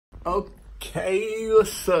Okay,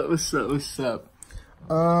 what's up?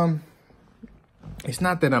 It's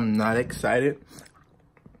not that I'm not excited.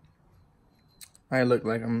 I look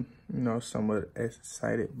like I'm, somewhat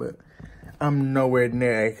excited, but I'm nowhere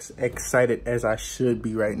near as excited as I should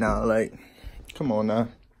be right now. Like, come on now.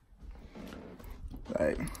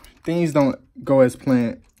 Like, things don't go as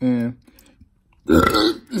planned, and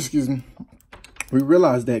excuse me. We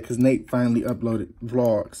realized that because Nate finally uploaded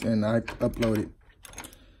vlogs, and I uploaded.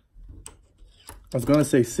 I was gonna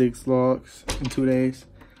say 6 vlogs in 2 days,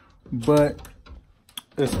 but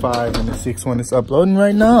it's 5 and the 6th one is uploading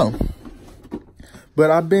right now.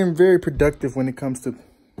 But I've been very productive when it comes to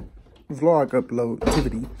vlog upload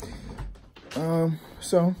activity.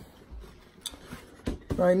 So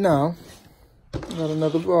right now, I got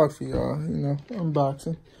another vlog for y'all,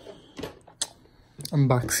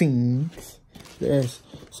 unboxings. Yes.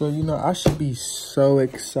 So, I should be so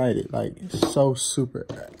excited, like so super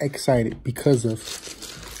excited because of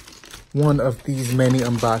one of these many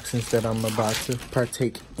unboxings that I'm about to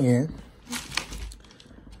partake in.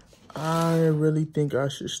 I really think I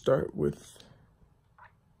should start with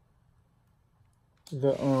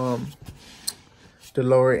the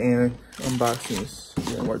lower end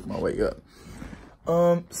unboxings and work my way up.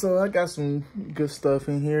 So I got some good stuff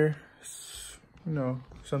in here.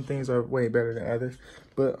 Some things are way better than others,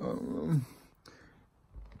 but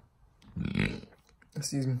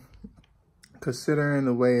excuse me. Considering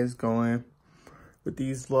the way it's going with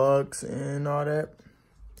these vlogs and all that,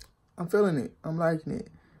 I'm feeling it. I'm liking it.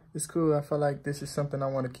 It's cool. I feel like this is something I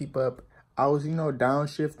want to keep up. I was,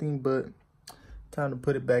 downshifting, but time to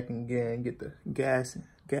put it back in gear and get the gassing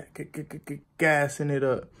it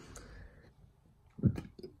up.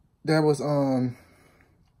 That was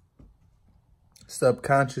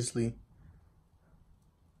subconsciously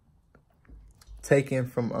taken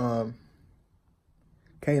from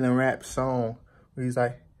Kalen Rapp's song where he's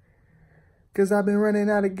like, "'Cause I've been running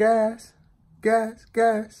out of gas,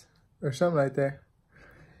 or something like that.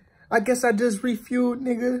 I guess I just refueled,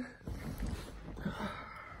 nigga."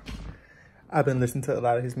 I've been listening to a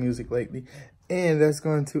lot of his music lately, and that's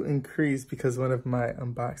going to increase because one of my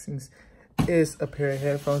unboxings is a pair of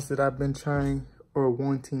headphones that I've been trying or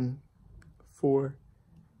wanting for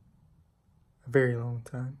a very long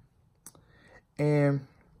time. And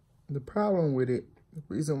the problem with it, the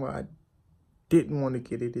reason why I didn't want to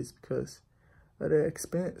get it is because of the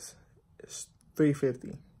expense. It's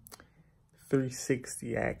 $350,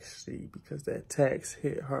 $360 actually, because that tax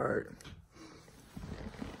hit hard.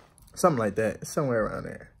 Something like that, somewhere around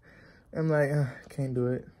there. I'm like, can't do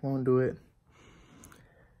it, won't do it.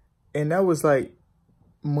 And that was like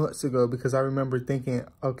months ago, because I remember thinking,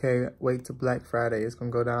 okay, wait till Black Friday. It's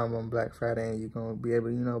gonna go down on Black Friday and you're gonna be able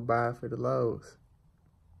to, buy for the lows.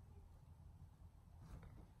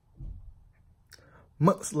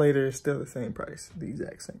 Months later, it's still the same price, the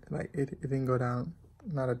exact same. Like, it didn't go down,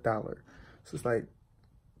 not $1. So it's like,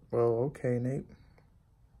 well, okay, Nate.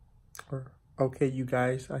 Or, okay, you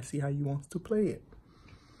guys, I see how you want to play it.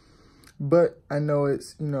 But I know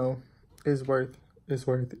it's, it's worth it.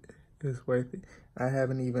 It's worth it. I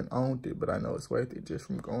haven't even owned it, but I know it's worth it just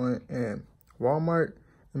from going in Walmart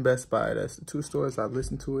and Best Buy. That's the 2 stores I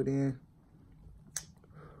listened to it in.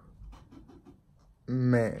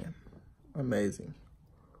 Man, amazing.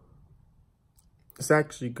 It's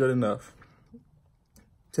actually good enough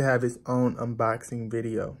to have its own unboxing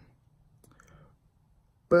video.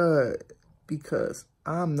 But because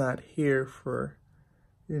I'm not here for,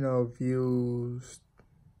 views,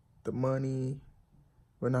 the money.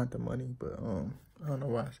 Well, not the money, but I don't know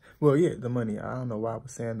why. Well, yeah, the money. I don't know why I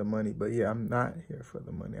was saying the money, but yeah, I'm not here for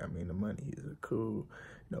the money. I mean, the money is a cool,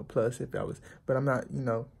 plus if I was, but I'm not,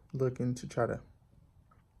 looking to try to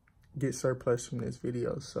get surplus from this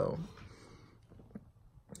video. So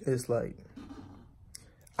it's like,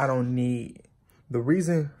 I don't need, the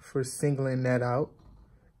reason for singling that out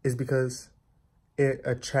is because it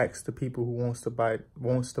attracts the people who wants to buy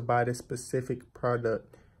this specific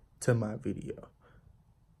product to my video.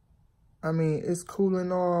 I mean, it's cool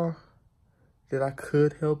and all that I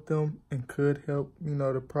could help them and could help,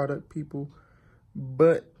 the product people.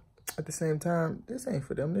 But at the same time, this ain't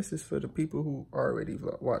for them. This is for the people who already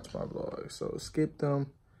watch my vlog. So skip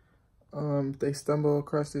them. If they stumble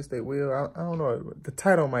across this, they will. I don't know. The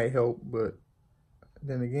title might help, but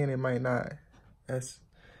then again, it might not. I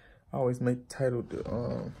always make title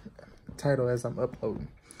title as I'm uploading.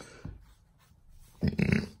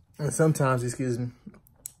 And sometimes, excuse me,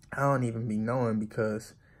 I don't even be knowing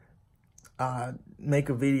because I make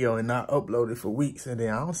a video and not upload it for weeks, and then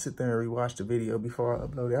I don't sit there and rewatch the video before I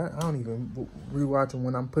upload it. I don't even rewatch them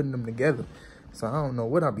when I'm putting them together. So I don't know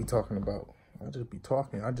what I be talking about. I just be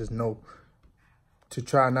talking. I just know to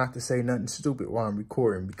try not to say nothing stupid while I'm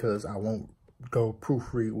recording, because I won't go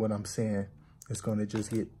proofread what I'm saying. It's going to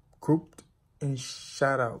just get crouped and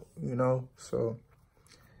shot out, you know? So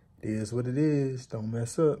it is what it is. Don't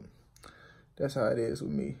mess up. That's how it is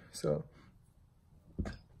with me. So,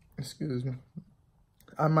 excuse me.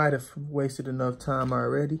 I might have wasted enough time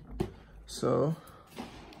already. So,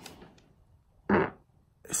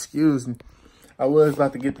 excuse me. I was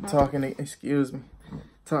about to get to talking,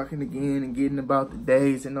 talking again and getting about the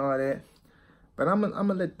days and all that. But I'm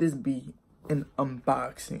gonna let this be an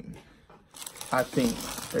unboxing, I think.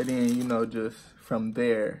 And then, you know, just from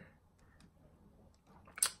there,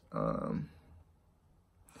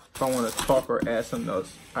 if I want to talk or add something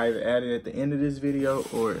else, either add it at the end of this video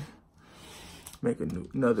or make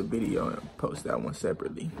another video and post that one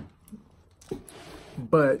separately.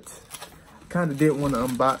 But kind of didn't want to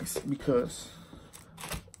unbox because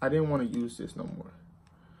I didn't want to use this no more.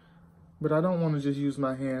 But I don't want to just use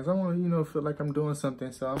my hands. I want to, you know, feel like I'm doing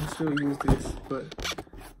something. So I'm going to still use this. But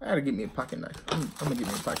I got to get me a pocket knife. I'm going to get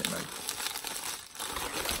me a pocket knife.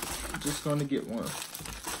 I'm just going to get one.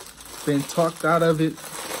 Been talked out of it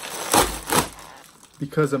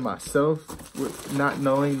because of myself, with not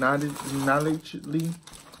knowing knowledgeably.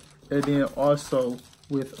 And then also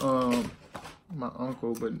with my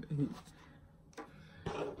uncle, but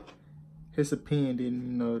his opinion didn't,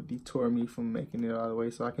 you know, detour me from making it all the way,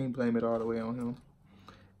 so I can't blame it all the way on him.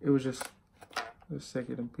 It was just a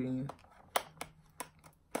second opinion.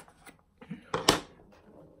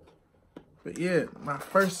 But yeah, my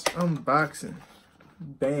first unboxing.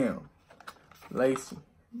 Bam. Lacy.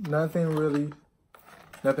 Nothing really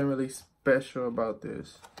special about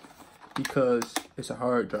this because it's a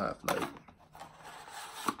hard drive. Like,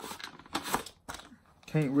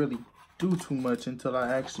 can't really do too much until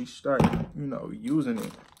I actually start, you know, using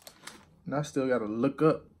it. And I still gotta look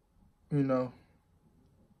up, you know,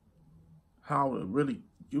 how to really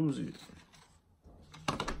use it.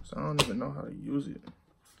 So I don't even know how to use it.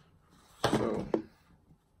 So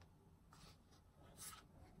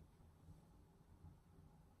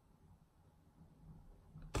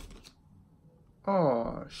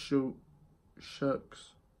oh shoot, shucks.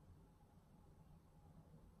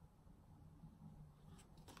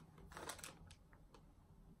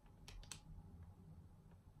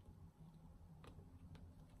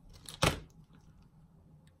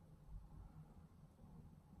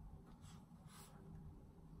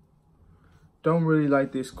 Don't really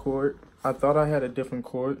like this cord. I thought I had a different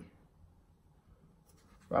cord.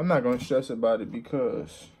 But I'm not gonna stress about it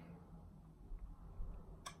because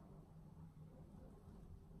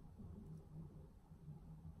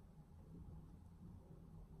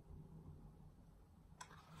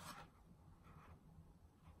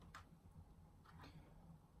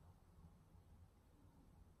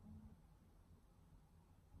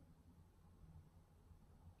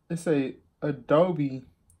it's a Adobe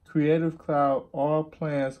Creative Cloud, all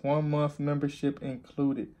plans, 1 month membership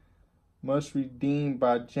included. Must redeem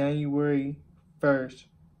by January 1st,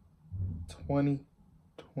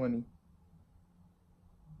 2020.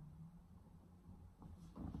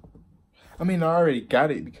 I mean, I already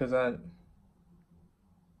got it because I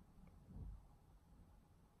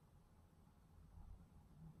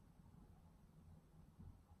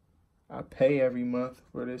pay every month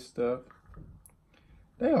for this stuff.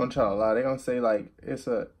 They gonna try a lot. They gonna say like it's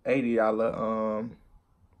a $80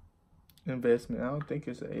 investment. I don't think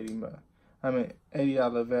it's an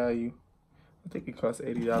 $80 value. I think it costs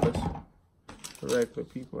 $80 for regular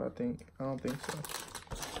people. I don't think so.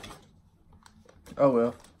 Oh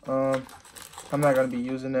well. I'm not gonna be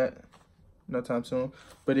using that no time soon.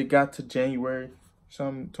 But it got to January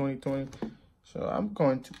 2020. So I'm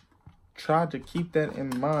going to try to keep that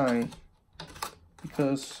in mind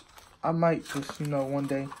because I might just, you know, one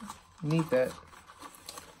day need that.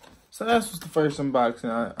 So that's just the first unboxing.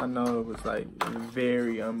 I know it was like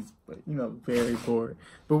very, very boring.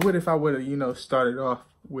 But what if I would have, you know, started off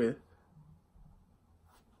with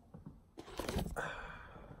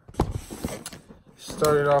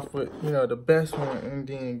you know, the best one and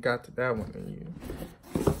then got to that one and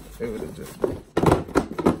it would have just,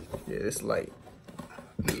 yeah, it's like,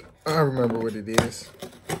 I remember what it is.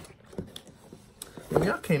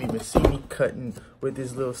 Y'all can't even see me cutting with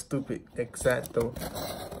this little stupid X-Acto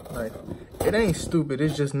knife. It ain't stupid,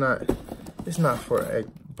 it's just not, it's not for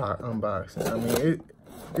unboxing. I mean,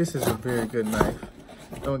 this is a very good knife.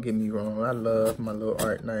 Don't get me wrong, I love my little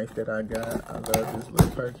art knife that I got. I love this little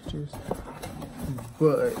packages.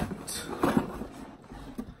 But,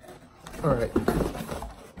 all right.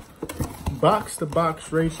 Box to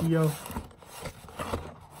box ratio,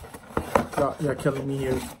 Y'all killing me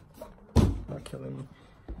here. Y'all killing me.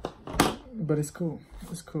 But it's cool.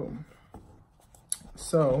 It's cool.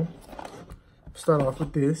 So, start off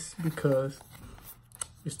with this because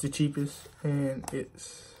it's the cheapest and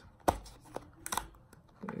it's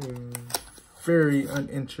very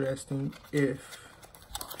uninteresting if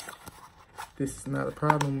this is not a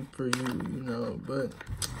problem for you, you know. But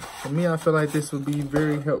for me, I feel like this would be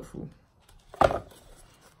very helpful.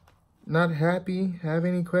 Not happy? Have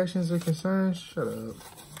any questions or concerns? Shut up.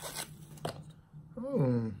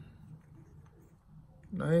 Oh.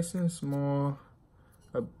 Nice and small.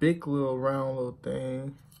 A big little round little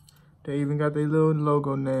thing. They even got their little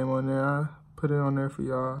logo name on there. I put it on there for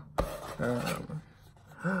y'all.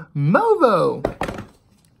 Movo!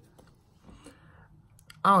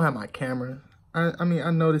 I don't have my camera. I mean,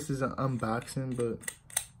 I know this is an unboxing, but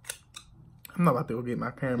I'm not about to go get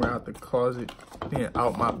my camera out the closet and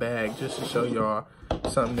out my bag just to show y'all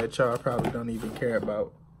something that y'all probably don't even care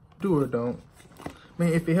about. Do or don't. I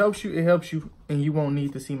mean, if it helps you, it helps you, and you won't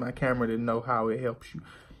need to see my camera to know how it helps you.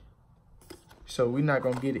 So we're not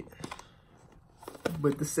gonna get it.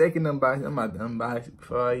 But the second unboxing, I'm about to unbox it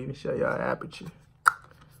before I even show y'all aperture.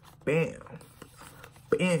 Bam.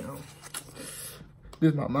 Bam.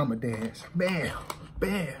 This is my mama dance. Bam.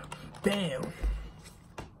 Bam. Bam.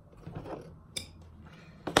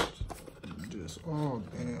 Just, oh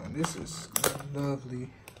damn, this is lovely.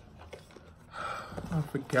 I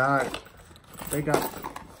forgot. They got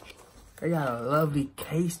a lovely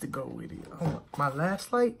case to go with it. Oh, my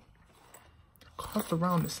last light cost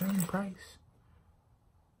around the same price.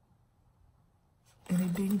 And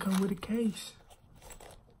it didn't come with a case.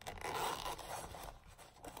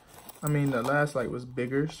 I mean, the last light was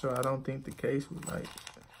bigger, so I don't think the case was like...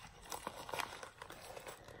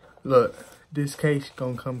 Look, this case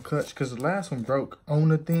gonna come clutch, because the last one broke on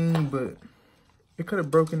the thing, but it could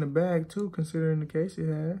have broken the bag too, considering the case it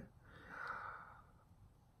had.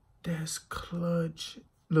 That's clutch.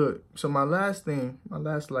 Look, so my last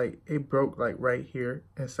light, it broke like right here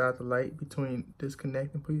inside the light between this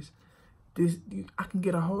connecting piece. I can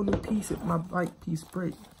get a whole new piece if my light piece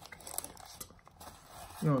break.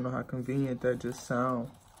 You don't know how convenient that just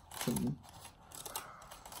sounds to me.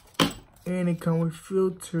 And it come with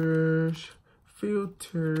filters,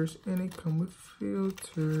 and it come with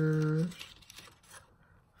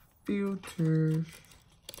filters.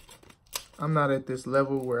 I'm not at this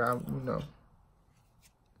level where I'm,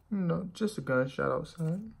 you know, just a gunshot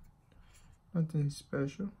outside. Nothing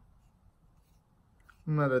special.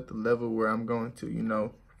 I'm not at the level where I'm going to, you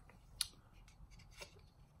know,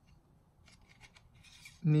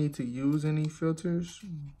 need to use any filters,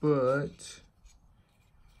 but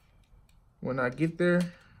when I get there,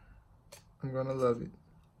 I'm gonna love it.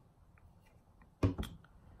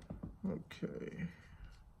 Okay.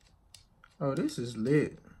 Oh, this is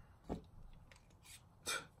lit.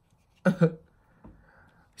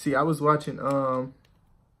 See, I was watching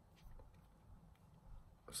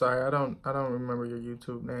sorry, I don't remember your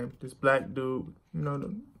YouTube name. This black dude, you know,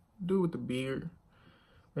 the dude with the beard,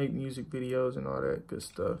 make music videos and all that good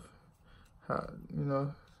stuff. How, you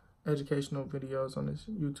know, educational videos on his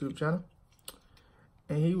YouTube channel.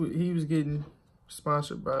 And he was getting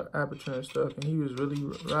sponsored by Aperture and stuff, and he was really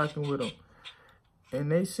rocking with them.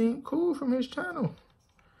 And they seem cool from his channel.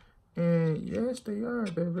 And yes, they are.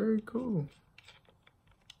 They're very cool.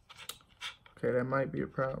 Okay, that might be a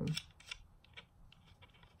problem.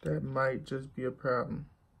 That might just be a problem.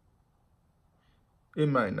 It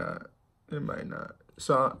might not. It might not.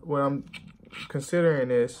 So what I'm considering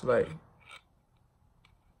is, like,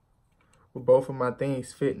 will both of my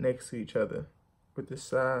things fit next to each other with the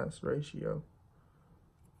size ratio?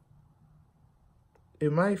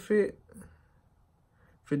 It might fit.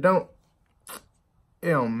 If it don't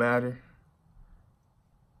matter.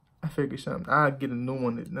 I figured something. I'll get a new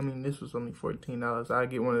one. I mean, this was only $14. I'll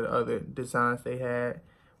get one of the other designs they had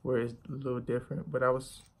where it's a little different. But I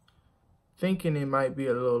was thinking it might be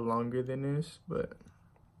a little longer than this. But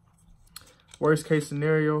worst case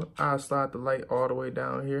scenario, I'll slide the light all the way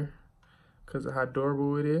down here because of how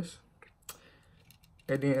durable it is.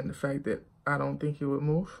 And then the fact that I don't think it would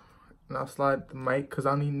move. And I'll slide the mic because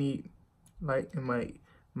I only need light in my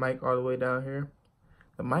mic all the way down here.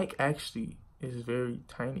 The mic actually is very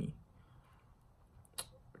tiny,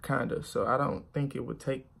 kind of, so I don't think it would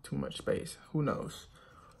take too much space. Who knows?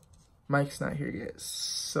 Mic's not here yet,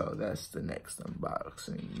 so that's the next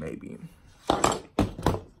unboxing, maybe.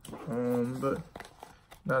 But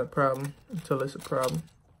not a problem until it's a problem.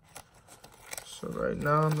 So right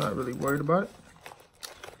now, I'm not really worried about it.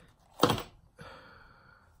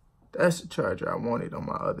 That's the charger I wanted on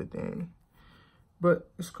my other thing,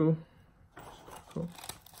 but it's cool. Cool.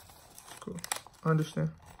 Cool. I understand.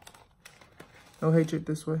 No hatred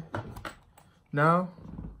this way. Now.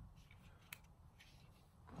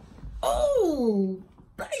 Oh,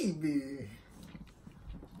 baby.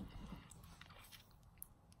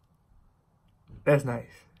 That's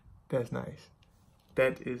nice. That's nice.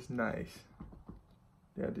 That is nice.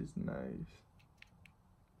 That is nice.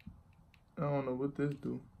 I don't know what this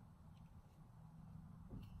do.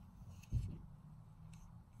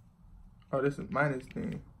 Oh, this is minus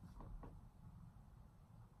thing.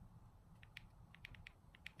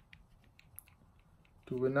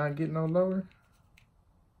 Do we not get no lower?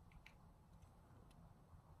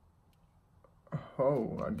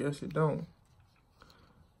 Oh, I guess it don't.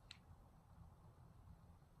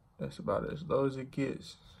 That's about as low as it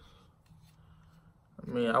gets. I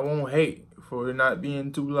mean, I won't hate for it not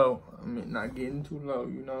being too low. I mean, not getting too low.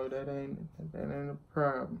 You know, that ain't a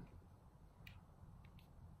problem.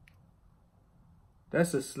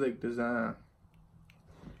 That's a slick design.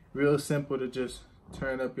 Real simple to just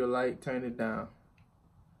turn up your light, turn it down.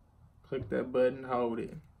 Click that button, hold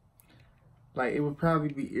it. Like, it would probably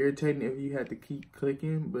be irritating if you had to keep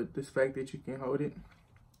clicking, but this fact that you can hold it,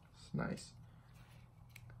 it's nice.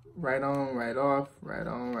 Right on, right off, right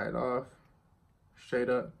on, right off. Straight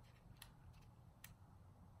up.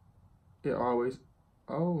 It always,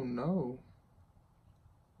 oh no.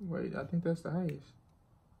 Wait, I think that's the highest.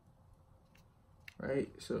 Right,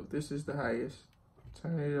 so if this is the highest,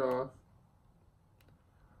 turn it off.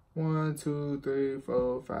 1, 2, 3,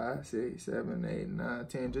 4, 5, 6, 7, 8, 9,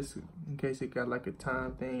 10. Just in case it got like a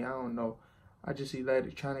time thing, I don't know. I just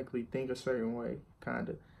electronically think a certain way,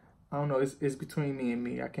 kinda. I don't know. It's between me and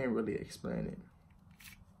me. I can't really explain it.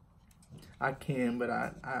 I can, but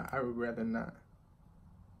I would rather not.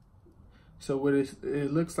 So what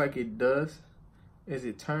it looks like it does is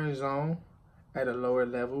it turns on at a lower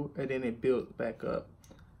level and then it builds back up.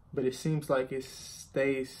 But it seems like it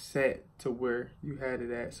stays set to where you had it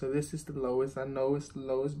at. So this is the lowest. I know it's the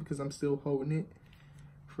lowest because I'm still holding it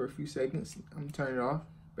for a few seconds. I'm turning it off.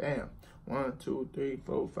 Bam. 1, 2, 3,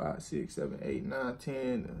 4, 5, 6, 7, 8, 9,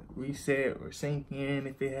 10. Reset or sync in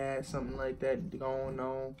if it had something like that going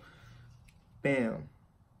on. Bam.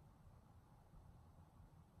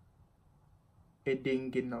 It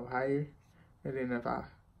didn't get no higher. And then if I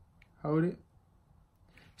hold it,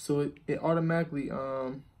 so it automatically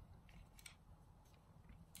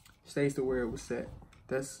stays to where it was set.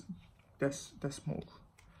 That's smooth.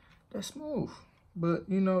 That's smooth. But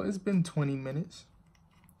you know, it's been 20 minutes.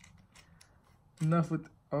 Enough with,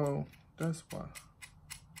 oh, that's why.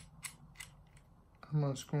 I'm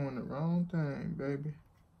unscrewing the wrong thing, baby.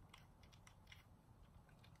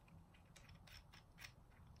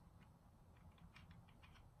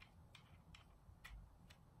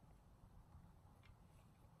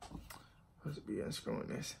 Let's be unscrewing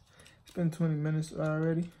this. It's been 20 minutes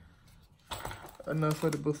already. Enough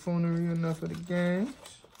of the buffoonery, enough of the games.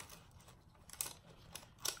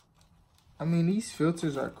 I mean, these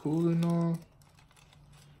filters are cool and all,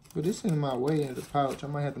 but it's in my way in the pouch. I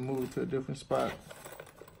might have to move it to a different spot.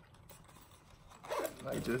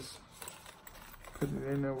 Like just put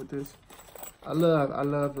it in there with this. I love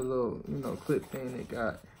the little, you know, clip thing they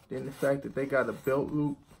got. Then the fact that they got a belt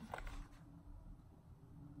loop.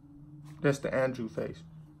 That's the Andrew face.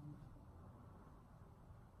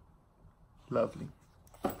 Lovely.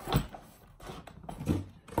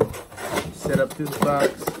 Set up this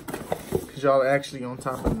box, because y'all are actually on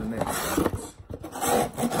top of the next box.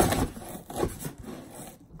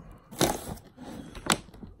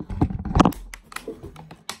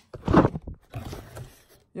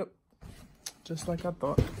 Yep. Just like I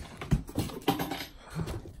thought.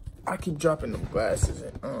 I keep dropping the glasses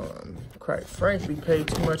and quite frankly paid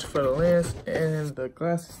too much for the lens and the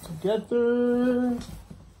glasses together.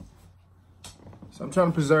 So I'm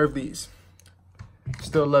trying to preserve these.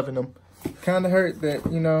 Still loving them. Kind of hurt that,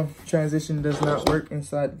 you know, transition does not work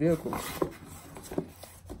inside vehicles.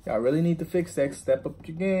 Y'all really need to fix that. Step up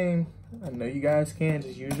your game. I know you guys can.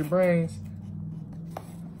 Just use your brains.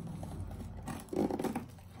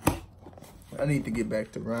 I need to get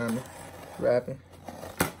back to rhyming, rapping.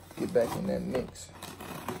 Get back in that mix.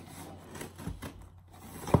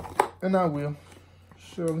 And I will.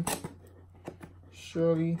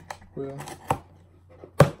 Surely will.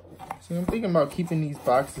 See, I'm thinking about keeping these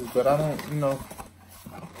boxes, but I don't, you know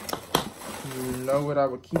what I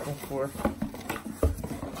would keep them for.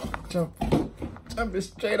 Jumping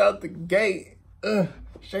straight out the gate.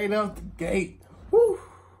 Straight out the gate. Woo.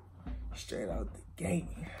 Straight out the gate.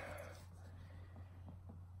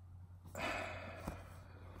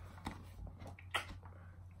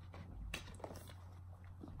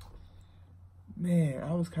 man,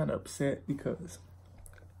 I was kind of upset because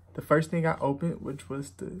the first thing I opened, which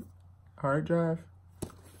was the hard drive,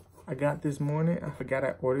 I got this morning. I forgot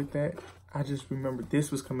I ordered that. I just remembered this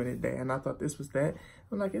was coming today, and I thought this was that.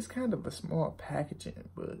 I'm like, it's kind of a small packaging,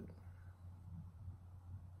 but I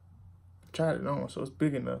tried it on, so it's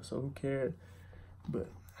big enough, so who cares? But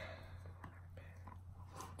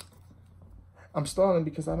I'm stalling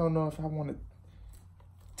because I don't know if I want to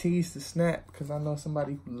tease the Snap, because I know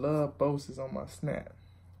somebody who loves Boses on my Snap.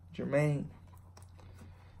 Jermaine.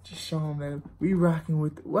 Just show him that we rocking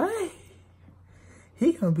with the, what?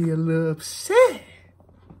 He gonna be a little upset.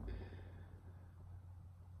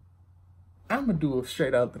 I'm gonna do it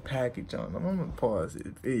straight out the package on him. I'm gonna pause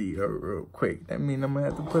this video real quick. That means I'm gonna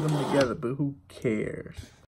have to put them together, but who cares?